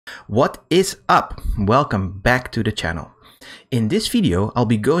What is up? Welcome back to the channel. In this video, I'll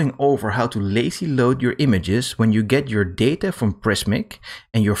be going over how to lazy load your images when you get your data from Prismic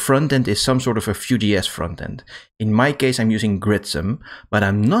and your frontend is some sort of a Vue.js frontend. In my case, I'm using Gridsome, but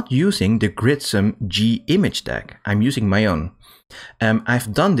I'm not using the Gridsome G image tag. I'm using my own.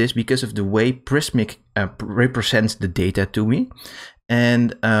 I've done this because of the way Prismic represents the data to me.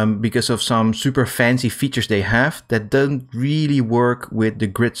 And because of some super fancy features they have that don't really work with the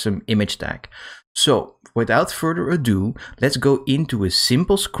Gridsome image tag. So without further ado, let's go into a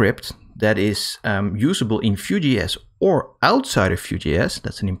simple script that is usable in Vue.js or outside of Vue.js.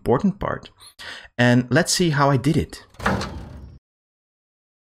 That's an important part. And let's see how I did it.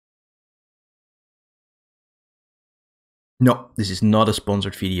 No, this is not a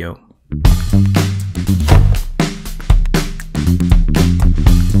sponsored video.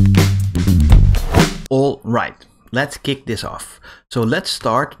 All right, let's kick this off. So let's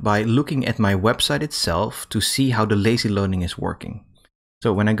start by looking at my website itself to see how the lazy loading is working.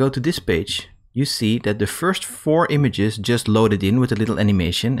 So when I go to this page, you see that the first 4 images just loaded in with a little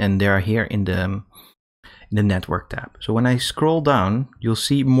animation, and they are here in the network tab. So when I scroll down, you'll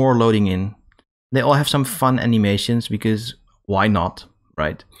see more loading in. They all have some fun animations because why not,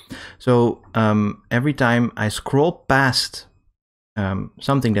 right? So every time I scroll past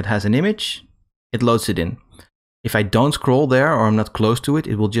something that has an image, it loads it in. If I don't scroll there or I'm not close to it,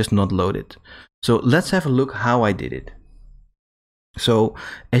 it will just not load it. So let's have a look how I did it. So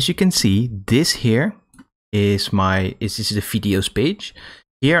as you can see, this here is this is the videos page.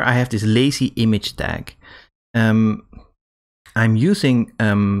 Here I have this lazy image tag. I'm using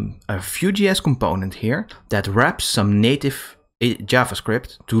a Vue.js component here that wraps some native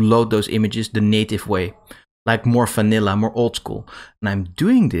JavaScript to load those images the native way, like more vanilla, more old school. And I'm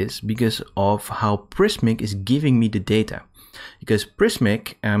doing this because of how Prismic is giving me the data. Because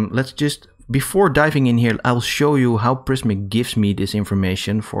Prismic, let's just, before diving in here, I'll show you how Prismic gives me this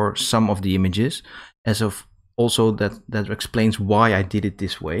information for some of the images, as of also that explains why I did it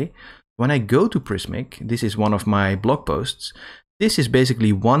this way. When I go to Prismic, this is one of my blog posts. This is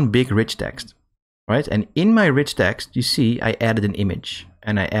basically one big rich text, right? And in my rich text, you see I added an image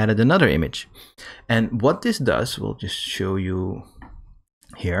and I added another image. And what this does, we'll just show you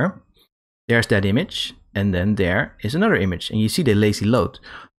here. There's that image, and then there is another image, and you see the lazy load.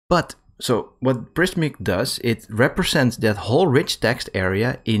 But so what Prismic does, it represents that whole rich text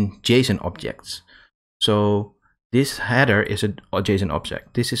area in JSON objects. So this header is a JSON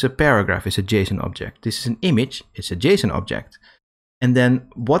object. This is a paragraph, is a JSON object. This is an image, it's a JSON object. And then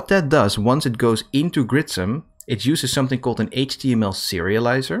what that does, once it goes into Gridsome, it uses something called an HTML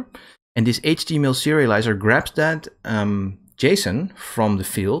serializer. And this HTML serializer grabs that JSON from the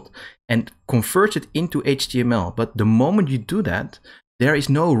field and converts it into HTML. But the moment you do that, there is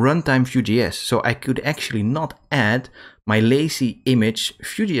no runtime Vue.js. So I could actually not add my lazy image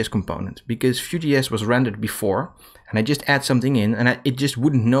Vue.js component because Vue.js was rendered before. And I just add something in and it just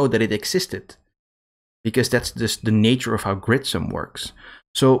wouldn't know that it existed. Because that's just the nature of how Gridsome works.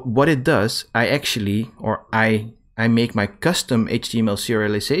 So what it does, I make my custom HTML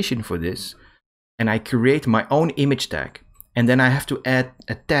serialization for this, and I create my own image tag. And then I have to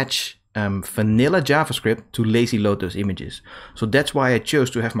attach vanilla JavaScript to lazy load those images. So that's why I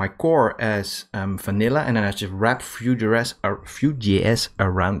chose to have my core as vanilla, and then I just wrap Vue.js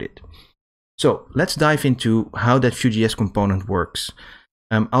around it. So let's dive into how that Vue.js component works.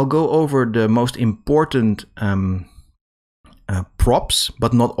 I'll go over the most important props,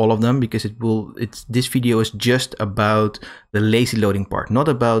 but not all of them, because this video is just about the lazy loading part, not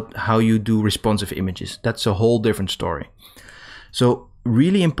about how you do responsive images. That's a whole different story. So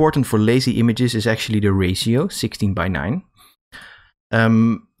really important for lazy images is actually the ratio 16:9.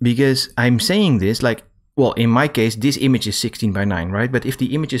 Because I'm saying this like, well, in my case, this image is 16:9, right? But if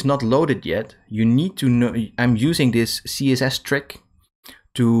the image is not loaded yet, you need to know, I'm using this CSS trick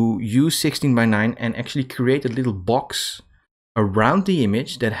to use 16:9 and actually create a little box around the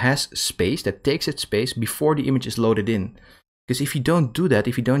image that has space, that takes its space before the image is loaded in. Because if you don't do that,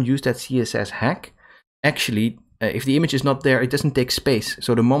 if you don't use that CSS hack, actually, if the image is not there, it doesn't take space.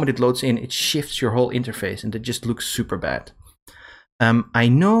 So the moment it loads in, it shifts your whole interface and it just looks super bad. I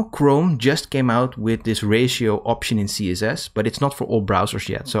know Chrome just came out with this ratio option in CSS, but it's not for all browsers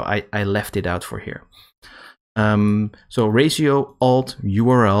yet. So I left it out for here. So ratio, alt,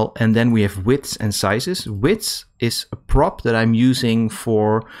 URL, and then we have widths and sizes. Widths is a prop that I'm using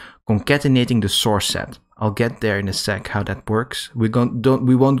for concatenating the source set. I'll get there in a sec how that works. We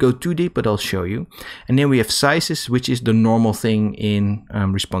won't go too deep, but I'll show you. And then we have sizes, which is the normal thing in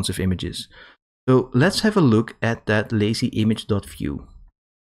responsive images. So let's have a look at that lazy image.vue.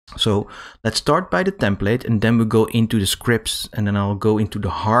 So let's start by the template, and then we'll go into the scripts, and then I'll go into the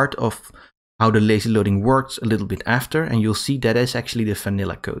heart of how the lazy loading works a little bit after, and you'll see that is actually the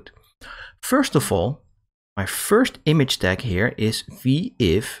vanilla code. First of all, my first image tag here is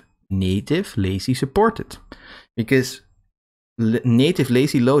v-if native lazy supported, because native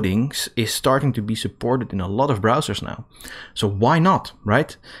lazy loadings is starting to be supported in a lot of browsers now. So why not,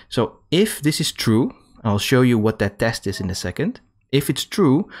 right? So if this is true, I'll show you what that test is in a second. If it's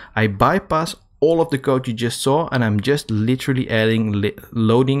true, I bypass all of the code you just saw, and I'm just literally adding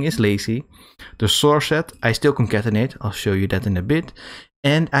loading is lazy. The source set, I still concatenate. I'll show you that in a bit.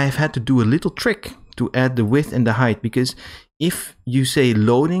 And I've had to do a little trick to add the width and the height, because if you say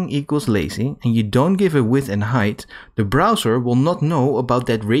loading equals lazy and you don't give a width and height, the browser will not know about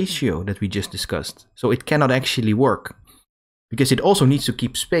that ratio that we just discussed. So it cannot actually work, because it also needs to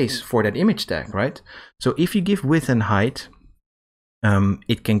keep space for that image tag, right? So if you give width and height,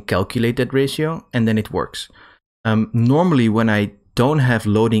 it can calculate that ratio and then it works. Normally when I don't have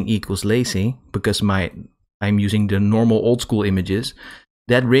loading equals lazy, because I'm using the normal old school images,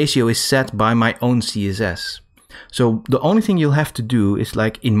 that ratio is set by my own CSS. So the only thing you'll have to do is,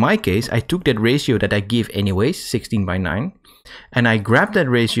 like in my case, I took that ratio that I give anyways, 16:9, and I grabbed that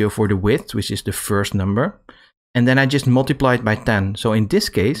ratio for the width, which is the first number, and then I just multiply it by 10. So in this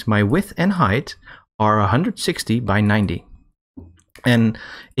case, my width and height are 160:90. And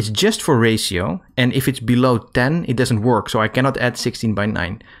it's just for ratio, and if it's below 10, it doesn't work, so I cannot add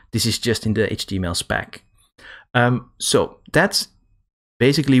 16:9. This is just in the HTML spec. So that's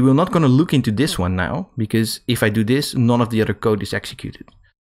basically, we're not going to look into this one now, because if I do this, none of the other code is executed.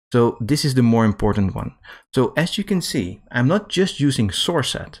 So this is the more important one. So as you can see, I'm not just using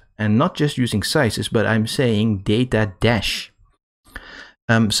source set and not just using sizes, but I'm saying data dash.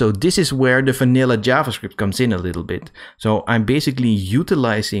 So this is where the vanilla JavaScript comes in a little bit. So I'm basically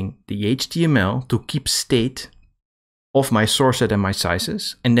utilizing the HTML to keep state of my source set and my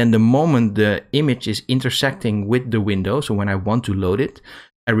sizes. And then the moment the image is intersecting with the window, so when I want to load it,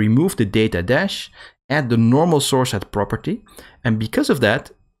 I remove the data dash, add the normal source set property. And because of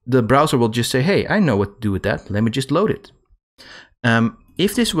that, the browser will just say, hey, I know what to do with that. Let me just load it.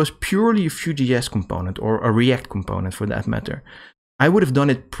 If this was purely a Vue.js component, or a React component for that matter, I would have done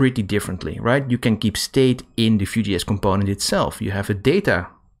it pretty differently, right? You can keep state in the Vue.js component itself. You have a data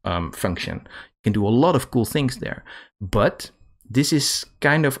function. You can do a lot of cool things there. But this is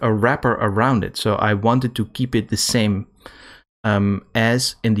kind of a wrapper around it. So I wanted to keep it the same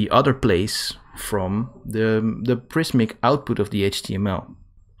as in the other place from the Prismic output of the HTML.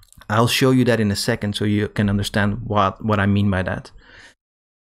 I'll show you that in a second so you can understand what I mean by that.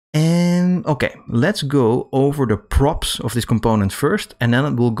 And okay, let's go over the props of this component first, and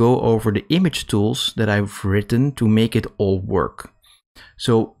then we'll go over the image tools that I've written to make it all work.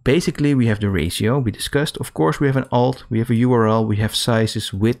 So basically we have the ratio we discussed. Of course, we have an alt, we have a URL, we have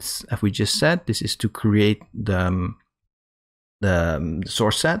sizes, widths, as we just said. This is to create the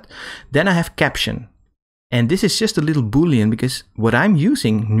source set. Then I have caption. And this is just a little Boolean, because what I'm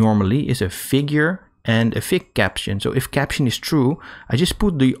using normally is a figure and a fig caption. So if caption is true, I just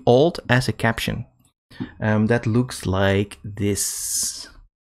put the alt as a caption. That looks like this.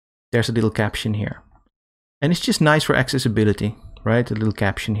 There's a little caption here. And it's just nice for accessibility, right? A little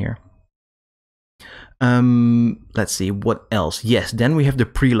caption here. Let's see, what else? Yes, then we have the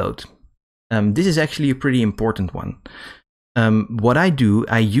preload. This is actually a pretty important one. What I do,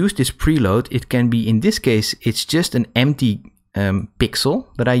 I use this preload. It can be, in this case, it's just an empty pixel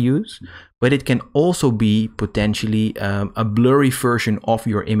that I use, but it can also be potentially a blurry version of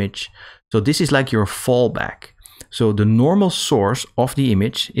your image. So this is like your fallback. So the normal source of the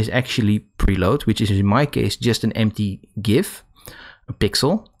image is actually preload, which is in my case just an empty GIF, a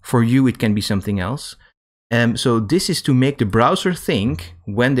pixel. For you, it can be something else. So this is to make the browser think,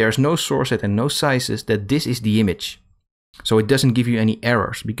 when there's no source set and no sizes, that this is the image. So it doesn't give you any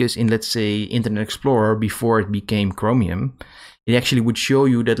errors, because in, let's say, Internet Explorer, before it became Chromium, it actually would show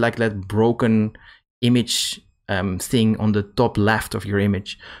you that, like, that broken image thing on the top left of your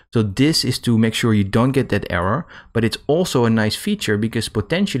image. So this is to make sure you don't get that error, but it's also a nice feature because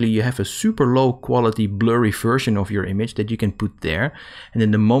potentially you have a super low quality blurry version of your image that you can put there. And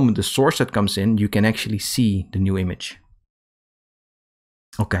then the moment the source set comes in, you can actually see the new image.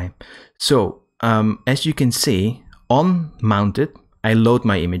 Okay, so as you can see, on mounted, I load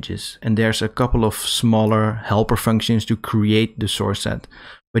my images, and there's a couple of smaller helper functions to create the source set.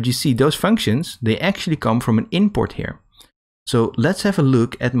 But you see, those functions, they actually come from an import here. So let's have a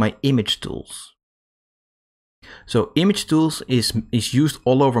look at my image tools. So image tools is used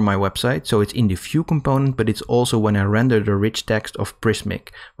all over my website. So it's in the Vue component, but it's also when I render the rich text of Prismic,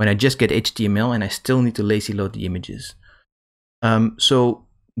 when I just get HTML and I still need to lazy load the images. So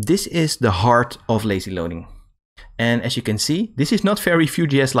this is the heart of lazy loading. And as you can see, this is not very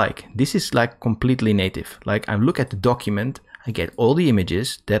Vue.js-like. This is like completely native. Like I look at the document, I get all the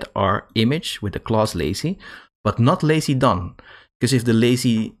images that are image with the class lazy, but not lazy done. Because if the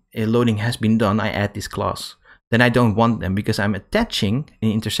lazy loading has been done, I add this class. Then I don't want them because I'm attaching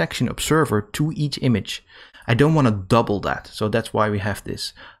an intersection observer to each image. I don't want to double that. So that's why we have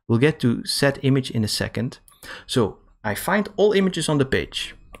this. We'll get to set image in a second. So I find all images on the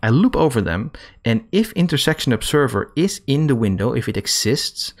page. I loop over them, and if intersection observer is in the window, if it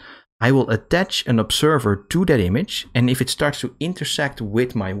exists, I will attach an observer to that image, and if it starts to intersect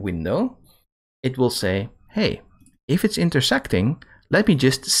with my window, it will say, hey, if it's intersecting, let me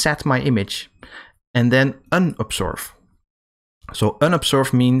just set my image, and then unobserve. So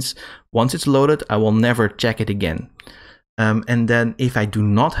unobserve means once it's loaded, I will never check it again. And then if I do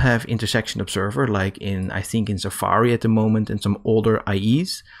not have intersection observer, like I think in Safari at the moment and some older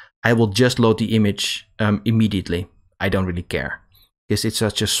IEs, I will just load the image immediately. I don't really care because it's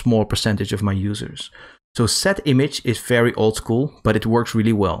such a small percentage of my users. So set image is very old school, but it works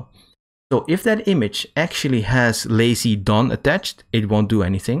really well. So if that image actually has lazy done attached, it won't do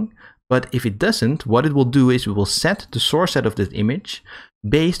anything. But if it doesn't, what it will do is it will set the source set of that image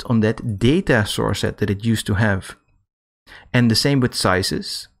based on that data source set that it used to have. And the same with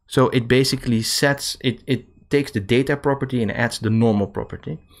sizes. So it basically sets, it takes the data property and adds the normal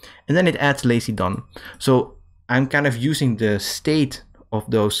property. And then it adds lazy done. So I'm kind of using the state of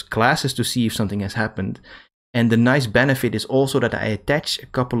those classes to see if something has happened. And the nice benefit is also that I attach a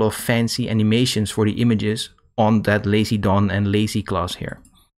couple of fancy animations for the images on that lazy done and lazy class here.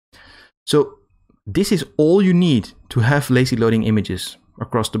 So this is all you need to have lazy loading images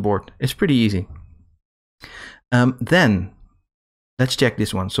across the board. It's pretty easy. Then let's check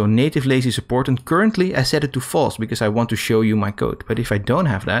this one. So native lazy support, and currently I set it to false because I want to show you my code. But if I don't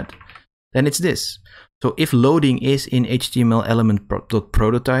have that, then it's this. So if loading is in HTML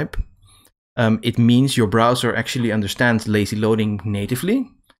element.prototype, it means your browser actually understands lazy loading natively.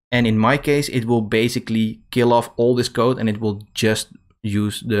 And in my case, it will basically kill off all this code and it will just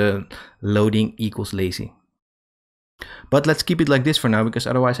use the loading equals lazy. But let's keep it like this for now because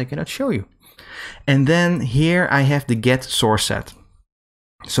otherwise I cannot show you. And then here I have the get source set.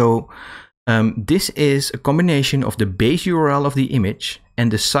 So this is a combination of the base URL of the image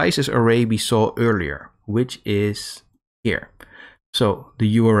and the sizes array we saw earlier, which is here. So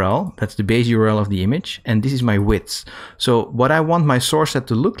the URL, that's the base URL of the image, and this is my widths. So what I want my source set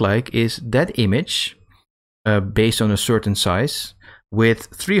to look like is that image based on a certain size with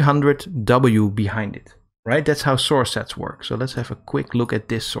 300 W behind it, right? That's how source sets work. So let's have a quick look at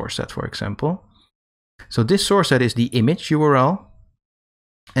this source set, for example. So this source set is the image URL,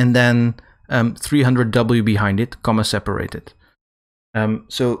 and then 300 W behind it, comma separated.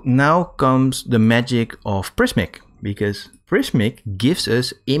 So now comes the magic of Prismic, because Prismic gives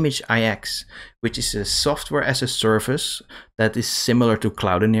us image IX, which is a software as a service that is similar to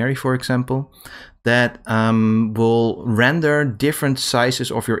Cloudinary, for example, that will render different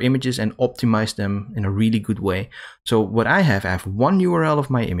sizes of your images and optimize them in a really good way. So what I have one URL of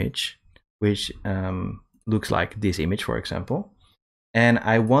my image, which looks like this image, for example, and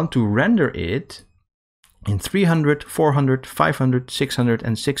I want to render it in 300, 400, 500, 600,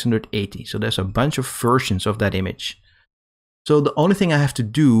 and 680. So there's a bunch of versions of that image. So the only thing I have to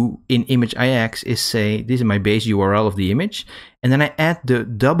do in image IX is say, this is my base URL of the image, and then I add the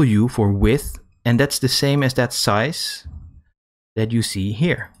W for width, and that's the same as that size that you see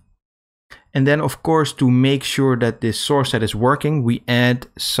here. And then of course, to make sure that this source set is working, we add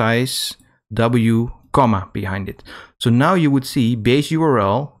size W comma behind it. So now you would see base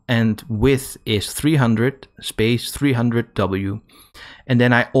URL and width is 300 space 300 W. And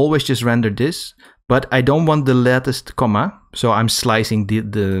then I always just render this, but I don't want the latest comma. So I'm slicing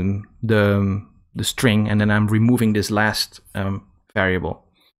the string, and then I'm removing this last variable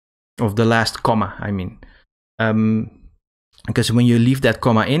of the last comma, I mean. Because when you leave that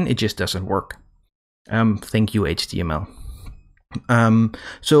comma in, it just doesn't work. Thank you, HTML.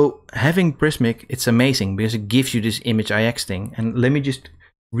 So having Prismic, it's amazing because it gives you this image IX thing. And let me just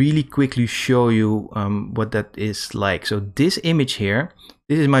really quickly show you what that is like. So this image here,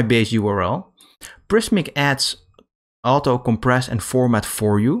 this is my base URL. Prismic adds auto compress and format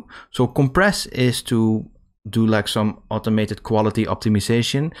for you. So compress is to do like some automated quality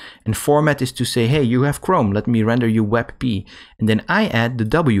optimization, and format is to say, hey, you have Chrome, let me render you WebP, and then I add the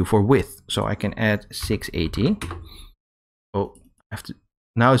W for width, so I can add 680. Oh, I have to,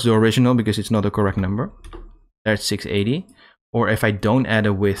 now it's the original because it's not the correct number. There's 680, or if I don't add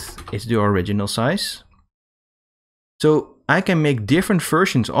a width, it's the original size. So I can make different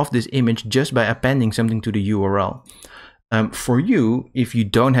versions of this image just by appending something to the URL. For you, if you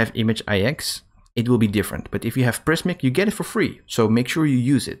don't have image IX, it will be different. But if you have Prismic, you get it for free. So make sure you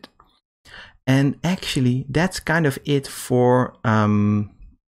use it. And actually, that's kind of it for the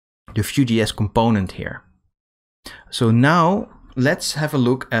Vue.js component here. So now let's have a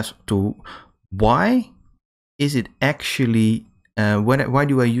look as to why is it actually, why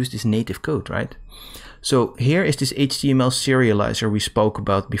do I use this native code, right? So here is this HTML serializer we spoke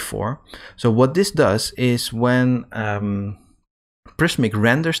about before. So what this does is when Prismic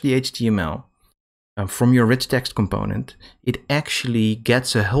renders the HTML from your rich text component, it actually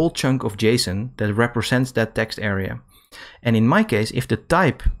gets a whole chunk of JSON that represents that text area. And in my case, if the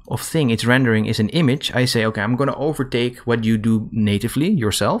type of thing it's rendering is an image, I say, okay, I'm going to overtake what you do natively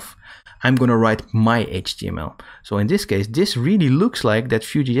yourself. I'm going to write my HTML. So in this case, this really looks like that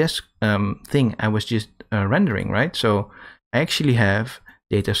Vue.js thing I was just rendering, right? So I actually have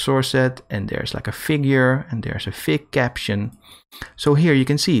data source set, and there's like a figure, and there's a fig caption. So here you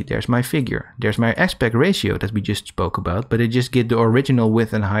can see there's my figure. There's my aspect ratio that we just spoke about, but I just get the original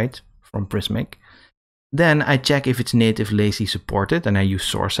width and height from Prismic. Then I check if it's native lazy supported, and I use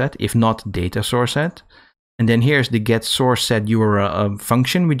source set, if not data source set. And then here's the get source set URL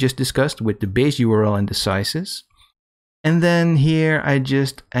function we just discussed with the base URL and the sizes. And then here I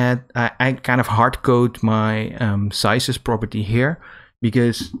just add, I kind of hard code my sizes property here,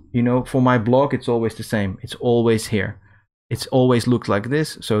 because, you know, for my blog, it's always the same. It's always here. It's always looked like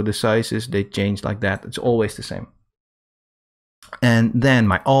this. So the sizes, they change like that. It's always the same. And then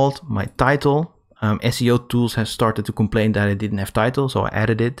my alt, my title, SEO tools have started to complain that I didn't have title, so I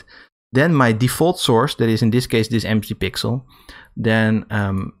added it. Then my default source, that is in this case this empty pixel. Then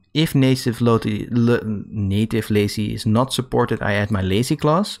if native lazy is not supported, I add my lazy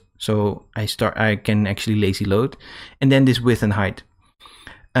class. So I can actually lazy load. And then this width and height.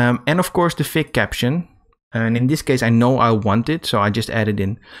 And of course the fig caption. And in this case, I know I want it, so I just add it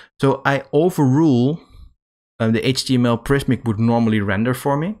in. So I overrule the HTML Prismic would normally render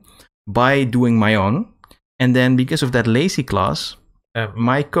for me by doing my own. And then because of that lazy class,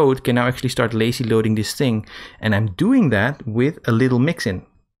 my code can now actually start lazy loading this thing. And I'm doing that with a little mix-in.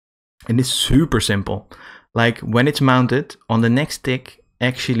 And it's super simple. Like when it's mounted on the next tick,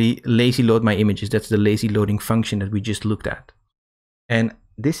 actually lazy load my images. That's the lazy loading function that we just looked at. And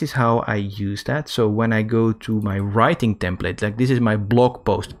this is how I use that. So when I go to my writing template, like this is my blog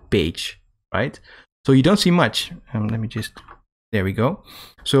post page, right? So you don't see much. Let me just, there we go.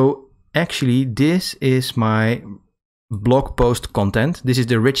 So actually this is my blog post content. This is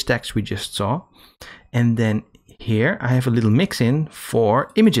the rich text we just saw. And then here I have a little mix-in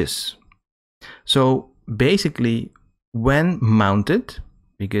for images. So basically when mounted,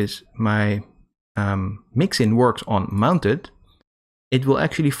 because my mix-in works on mounted, it will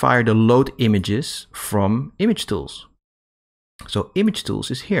actually fire the load images from image tools. So image tools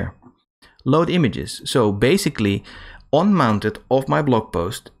is here. Load images. So basically on mounted of my blog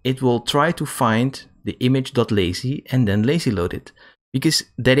post, it will try to find the image.lazy and then lazy load it, because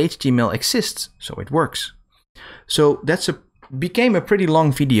that HTML exists, so it works. So that's became a pretty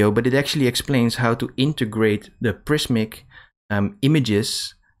long video, but it actually explains how to integrate the Prismic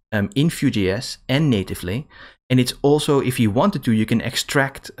images in Vue.js and natively. And it's also, if you wanted to, you can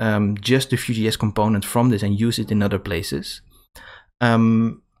extract just the Vue.js component from this and use it in other places.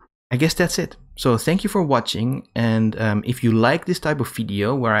 I guess that's it. So thank you for watching. And if you like this type of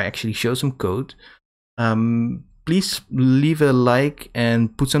video where I actually show some code, please leave a like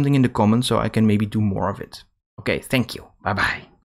and put something in the comments so I can maybe do more of it. Okay, thank you. Bye-bye.